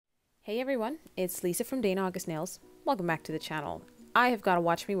Hey everyone, it's Lisa from DAnaugustnails. Welcome back to the channel. I have got to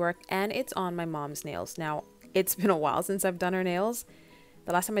watch me work and it's on my mom's nails. Now, it's been a while since I've done her nails.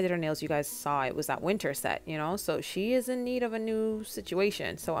 The last time I did her nails, you guys saw it was that winter set, you know? So she is in need of a new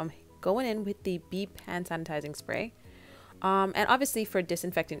situation. So I'm going in with the Beep hand sanitizing spray. And obviously for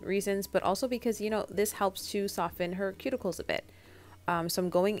disinfectant reasons, but also because, you know, this helps to soften her cuticles a bit. So I'm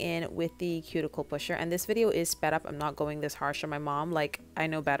going in with the cuticle pusher, and this video is sped up. I'm not going this harsh on my mom. Like, I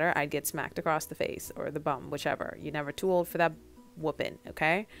know better. I'd get smacked across the face or the bum, whichever. You're never too old for that whooping,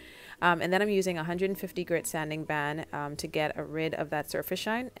 okay? And then I'm using 150 grit sanding band to get rid of that surface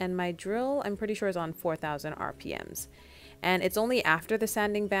shine. And my drill, I'm pretty sure, is on 4,000 RPMs. And it's only after the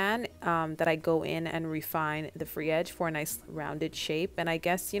sanding band that I go in and refine the free edge for a nice rounded shape. And I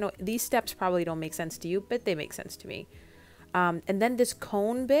guess, you know, these steps probably don't make sense to you, but they make sense to me. And then this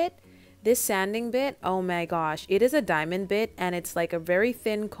cone bit, this sanding bit, oh my gosh, it is a diamond bit, and it's like a very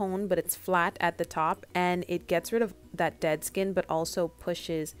thin cone, but it's flat at the top, and it gets rid of that dead skin, but also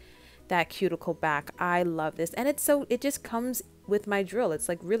pushes that cuticle back. I love this, and it just comes with my drill. It's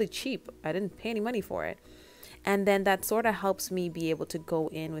like really cheap. I didn't pay any money for it. And then that sort of helps me be able to go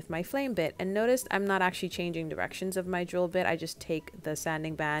in with my flame bit. And notice I'm not actually changing directions of my drill bit. I just take the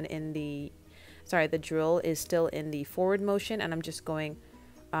sanding band in the drill is still in the forward motion, and I'm just going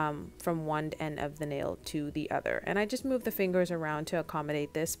from one end of the nail to the other. And I just move the fingers around to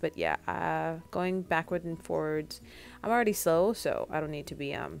accommodate this. But yeah, going backward and forwards. I'm already slow, so I don't need to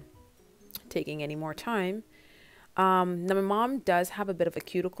be taking any more time. Now my mom does have a bit of a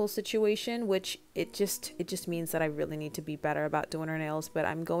cuticle situation, which it just means that I really need to be better about doing her nails. But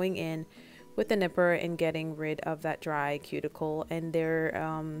I'm going in with the nipper and getting rid of that dry cuticle, and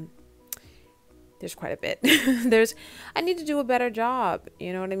there's quite a bit. I need to do a better job.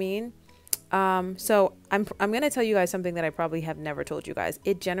 You know what I mean? So I'm going to tell you guys something that I probably have never told you guys.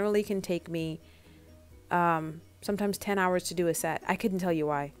 It generally can take me, sometimes 10 hours to do a set. I couldn't tell you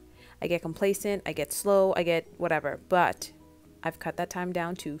why. I get complacent, I get slow, I get whatever, but I've cut that time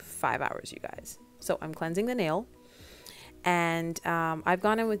down to 5 hours, you guys. So I'm cleansing the nail, and I've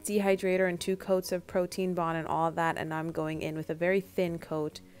gone in with dehydrator and 2 coats of protein bond and all of that. And I'm going in with a very thin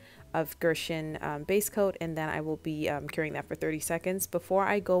coat of Gershion base coat, and then I will be curing that for 30 seconds before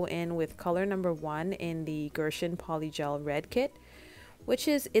I go in with color number 1 in the Gershion Polygel red kit, which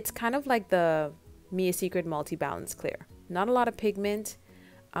is, it's kind of like the Mia Secret multi-balance clear. Not a lot of pigment,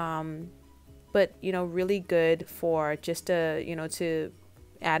 but you know, really good for just to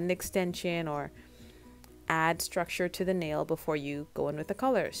add an extension or add structure to the nail before you go in with the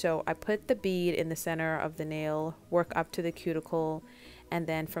color. So I put the bead in the center of the nail, work up to the cuticle, and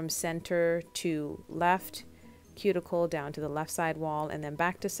then from center to left cuticle down to the left side wall, and then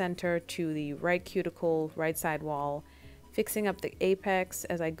back to center to the right cuticle, right side wall, fixing up the apex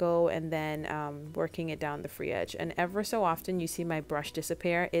as I go, and then working it down the free edge. And ever so often you see my brush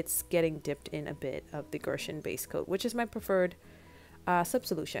disappear. It's getting dipped in a bit of the Gershion base coat, which is my preferred sub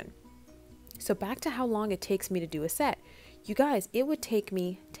solution. So back to how long it takes me to do a set. You guys, it would take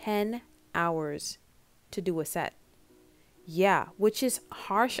me 10 hours to do a set. Yeah, which is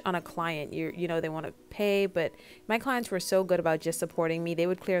harsh on a client. You know, they want to pay, but my clients were so good about just supporting me. They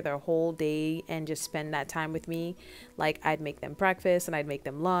would clear their whole day and just spend that time with me. Like, I'd make them breakfast and I'd make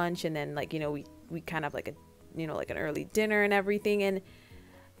them lunch, and then, like, you know, we kind of like a, you know, like an early dinner and everything. And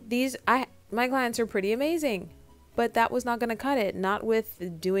my clients are pretty amazing, but that was not going to cut it. Not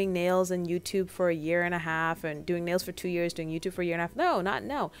with doing nails and YouTube for a year and a half, and doing nails for 2 years, doing YouTube for a year and a half.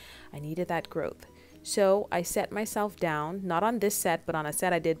 No. I needed that growth. So I set myself down, not on this set, but on a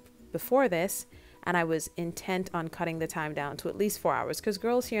set I did before this, and I was intent on cutting the time down to at least 4 hours, because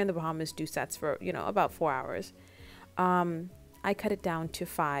girls here in the Bahamas do sets for, you know, about 4 hours. I cut it down to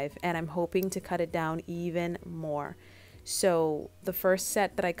 5, and I'm hoping to cut it down even more. So the first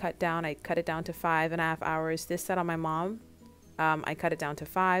set that I cut it down to 5.5 hours. This set on my mom, I cut it down to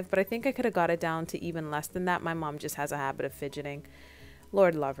 5, but I think I could have got it down to even less than that. My mom just has a habit of fidgeting.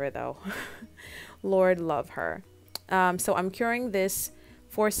 Lord love her though. Lord love her. So I'm curing this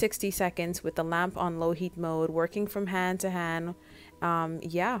for 60 seconds with the lamp on low heat mode, working from hand to hand.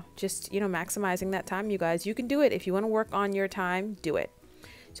 Yeah, just, you know, maximizing that time, you guys. You can do it. If you want to work on your time, do it.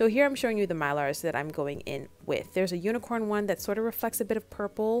 So here I'm showing you the mylars that I'm going in with. There's a unicorn one that sort of reflects a bit of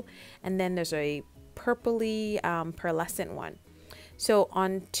purple, and then there's a purpley pearlescent one. So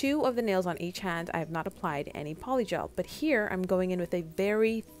on 2 of the nails on each hand, I have not applied any polygel, but here I'm going in with a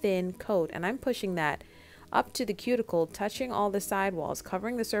very thin coat, and I'm pushing that up to the cuticle, touching all the sidewalls,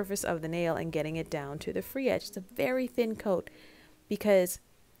 covering the surface of the nail, and getting it down to the free edge. It's a very thin coat because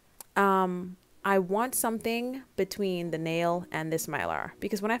I want something between the nail and this mylar,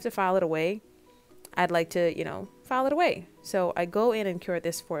 because when I have to file it away, I'd like to, you know, file it away. So I go in and cure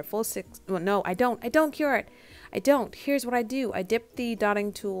this for a full 6. Well, no, I don't cure it. I don't. Here's what I do. I dip the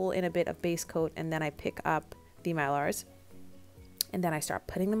dotting tool in a bit of base coat, and then I pick up the mylars, and then I start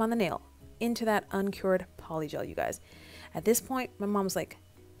putting them on the nail into that uncured polygel, you guys. At this point, my mom's like,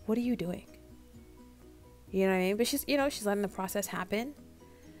 what are you doing? You know what I mean? But she's, you know, she's letting the process happen.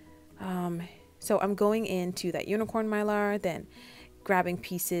 So I'm going into that unicorn mylar, then grabbing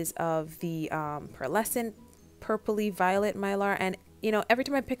pieces of the pearlescent purpley violet mylar. And, you know, every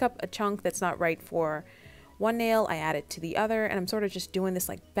time I pick up a chunk that's not right for one nail, I add it to the other. And I'm sort of just doing this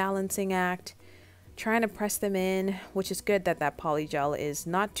like balancing act, trying to press them in, which is good that that polygel is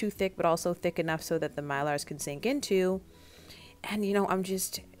not too thick, but also thick enough so that the mylars can sink into. And, you know, I'm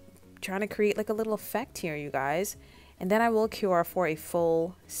just trying to create like a little effect here, you guys. And then I will cure for a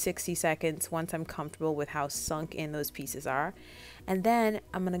full 60 seconds once I'm comfortable with how sunk in those pieces are. And then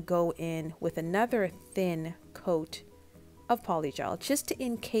I'm going to go in with another thin coat of polygel just to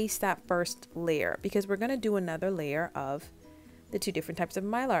encase that first layer, because we're going to do another layer of the 2 different types of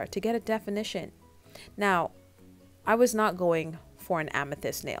mylar to get a definition. Now, I was not going for an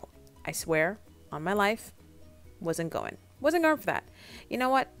amethyst nail. I swear on my life, wasn't going for that. You know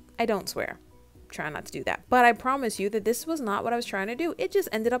what? I don't swear. Try not to do that. But I promise you that this was not what I was trying to do. It just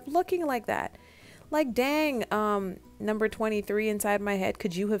ended up looking like that. Like, dang, number 23 inside my head,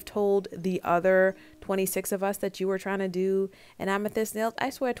 could you have told the other 26 of us that you were trying to do an amethyst nail?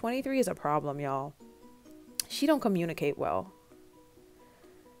 I swear 23 is a problem, y'all. She don't communicate well.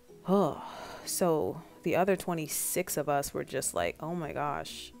 Oh, so the other 26 of us were just like, oh my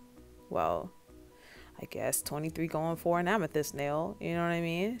gosh, well, I guess 23 going for an amethyst nail, you know what I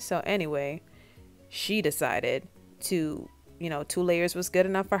mean? So anyway, she decided to, you know, 2 layers was good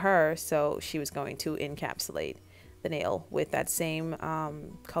enough for her, so she was going to encapsulate the nail with that same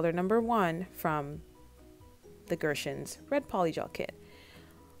color number 1 from the Gershion's red polygel kit.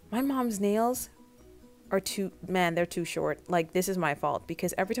 My mom's nails are they're too short. Like, this is my fault,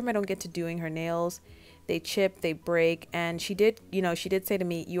 because every time I don't get to doing her nails, they chip, they break. And she did, you know, she did say to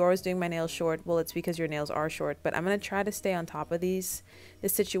me, you always doing my nails short. Well, it's because your nails are short, but I'm going to try to stay on top of this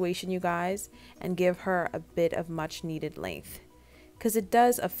situation, you guys, and give her a bit of much needed length, because it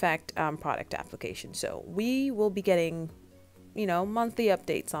does affect product application. So we will be getting, you know, monthly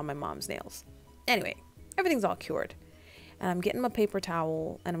updates on my mom's nails. Anyway, everything's all cured. And I'm getting my paper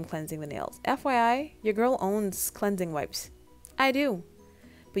towel and I'm cleansing the nails. FYI, your girl owns cleansing wipes. I do.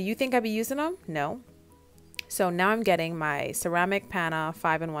 But you think I'd be using them? No. So now I'm getting my ceramic panna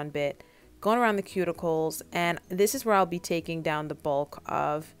 5-in-1 bit, going around the cuticles, and this is where I'll be taking down the bulk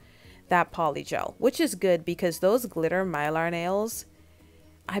of that polygel, which is good because those glitter mylar nails,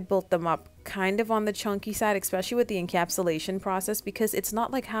 I built them up kind of on the chunky side, especially with the encapsulation process, because it's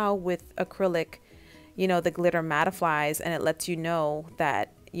not like how with acrylic, you know, the glitter mattifies and it lets you know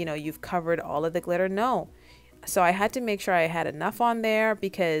that, you know, you've covered all of the glitter. No. So I had to make sure I had enough on there,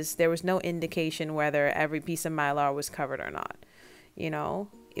 because there was no indication whether every piece of mylar was covered or not. You know,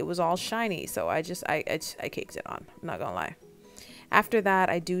 it was all shiny. So I caked it on. I'm not gonna lie. After that,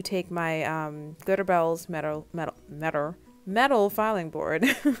 I do take my Glitter Bells metal filing board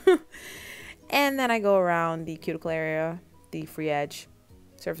and then I go around the cuticle area, the free edge,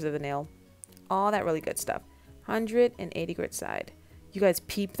 surface of the nail, all that really good stuff. 180 grit side. You guys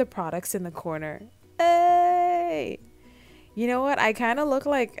peep the products in the corner. Hey, you know what? I kind of look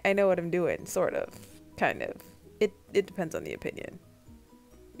like I know what I'm doing, sort of, kind of. It depends on the opinion,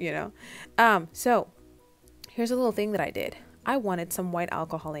 you know? So here's a little thing that I did. I wanted some white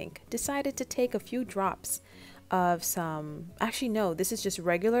alcohol ink. Decided to take a few drops of some, actually no, this is just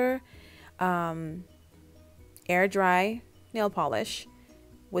regular air dry nail polish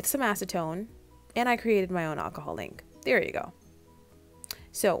with some acetone, and I created my own alcohol ink. There you go.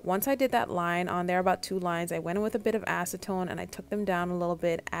 So once I did that line on there, about 2 lines, I went in with a bit of acetone and I took them down a little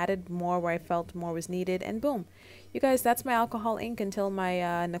bit, added more where I felt more was needed, and boom. You guys, that's my alcohol ink until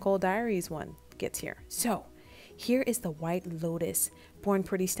my Nicole Diaries one gets here. So here is the White Lotus Born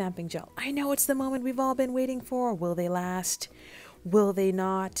Pretty stamping gel. I know it's the moment we've all been waiting for. Will they last? Will they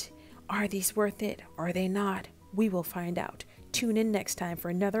not? Are these worth it? Are they not? We will find out. Tune in next time for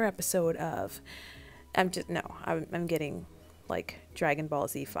another episode of, I'm getting like Dragon Ball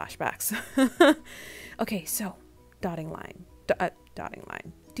Z flashbacks. Okay, so dotting line,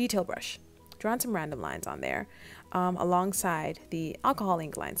 detail brush, drawing some random lines on there alongside the alcohol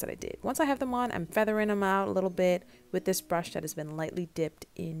ink lines that I did. Once I have them on, I'm feathering them out a little bit with this brush that has been lightly dipped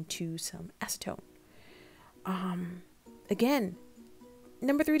into some acetone. Again,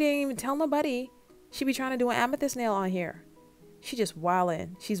 Number 3 didn't even tell nobody she be trying to do an amethyst nail on here. She just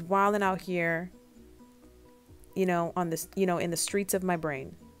wilding. She's wilding out here, you know, on this, you know, in the streets of my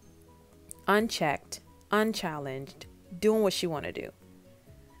brain. Unchecked, unchallenged, doing what she want to do,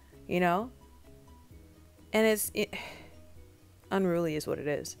 you know? And unruly is what it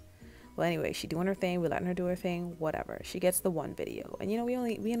is. Well, anyway, she doing her thing. We letting her do her thing, whatever. She gets the one video. And, you know, we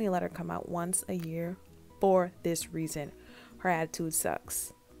only let her come out once a year for this reason. Her attitude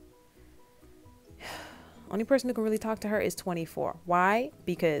sucks. Only person who can really talk to her is 24. Why?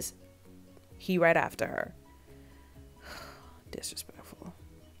 Because he right after her. Disrespectful.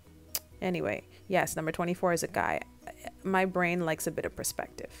 Anyway, yes, number 24 is a guy. My brain likes a bit of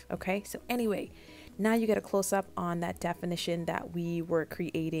perspective. Okay, so anyway, now you get a close up on that definition that we were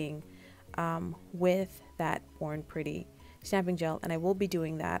creating with that Born Pretty stamping gel, and I will be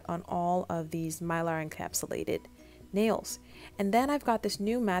doing that on all of these mylar encapsulated nails. And then I've got this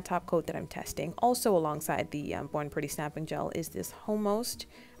new matte top coat that I'm testing also alongside the Born Pretty stamping gel is this Homemost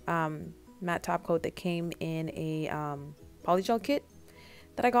matte top coat that came in a polygel kit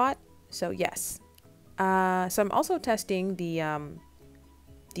that I got. So yes, so I'm also testing the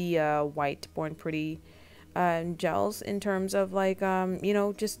white Born Pretty gels in terms of like you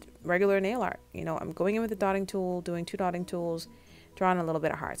know, just regular nail art. You know, I'm going in with the dotting tool, doing 2 dotting tools, drawing a little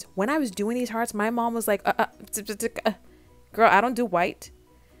bit of hearts. When I was doing these hearts, my mom was like, girl, I don't do white.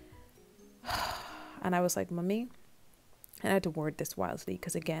 And I was like, mommy, and I had to word this wisely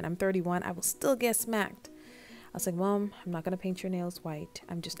because again, I'm 31, I will still get smacked. I was like, Mom, I'm not going to paint your nails white.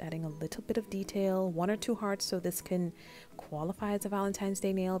 I'm just adding a little bit of detail, 1 or 2 hearts, so this can qualify as a Valentine's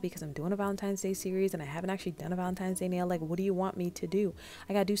Day nail because I'm doing a Valentine's Day series and I haven't actually done a Valentine's Day nail. Like, what do you want me to do?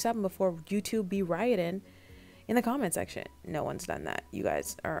 I got to do something before YouTube be rioting in the comment section. No one's done that. You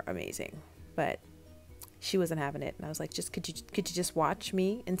guys are amazing. But she wasn't having it. And I was like, could you just watch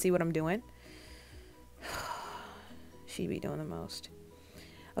me and see what I'm doing? She be doing the most.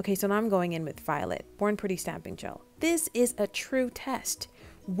 Okay, so now I'm going in with Violet, Born Pretty stamping gel. This is a true test.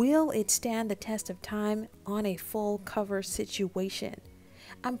 Will it stand the test of time on a full cover situation?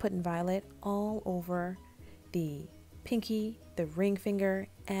 I'm putting Violet all over the pinky, the ring finger,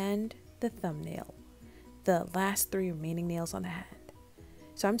 and the thumbnail. The last 3 remaining nails on the hand.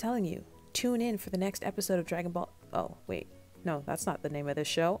 So I'm telling you, tune in for the next episode of Dragon Ball. Oh, wait. No, that's not the name of this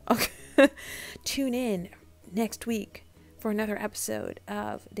show. Okay. Tune in next week for another episode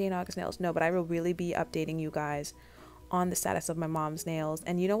of DAnaugustnails. No, but I will really be updating you guys on the status of my mom's nails.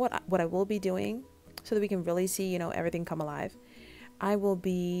 And you know what I will be doing so that we can really see, you know, everything come alive? I will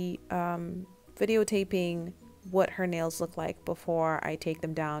be videotaping what her nails look like before I take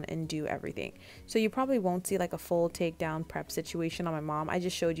them down and do everything. So you probably won't see like a full takedown prep situation on my mom. I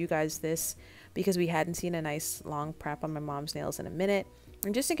just showed you guys this because we hadn't seen a nice long prep on my mom's nails in a minute.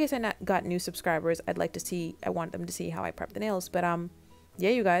 And just in case I got new subscribers, I want them to see how I prep the nails. But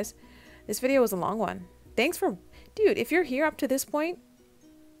yeah, you guys, this video was a long one. Thanks for, dude, if you're here up to this point,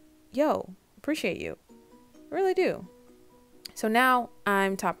 yo, appreciate you. I really do. So now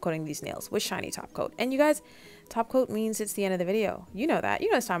I'm top coating these nails with shiny top coat. And you guys, top coat means it's the end of the video. You know that. You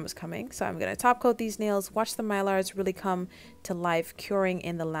know this time was coming. So I'm going to top coat these nails, watch the mylars really come to life, curing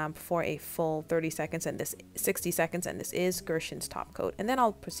in the lamp for a full 30 seconds and this 60 seconds. And this is Gershion's top coat. And then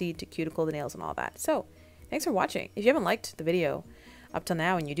I'll proceed to cuticle the nails and all that. So thanks for watching. If you haven't liked the video up till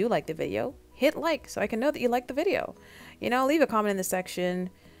now and you do like the video, hit like so I can know that you like the video. You know, leave a comment in the section,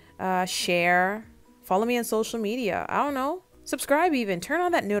 share, follow me on social media. I don't know. Subscribe even. Turn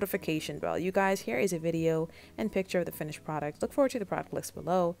on that notification bell. You guys, here is a video and picture of the finished product. Look forward to the product list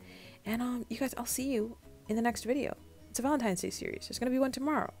below. And you guys, I'll see you in the next video. It's a Valentine's Day series. There's going to be one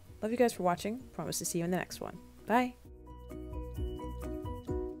tomorrow. Love you guys for watching. Promise to see you in the next one. Bye.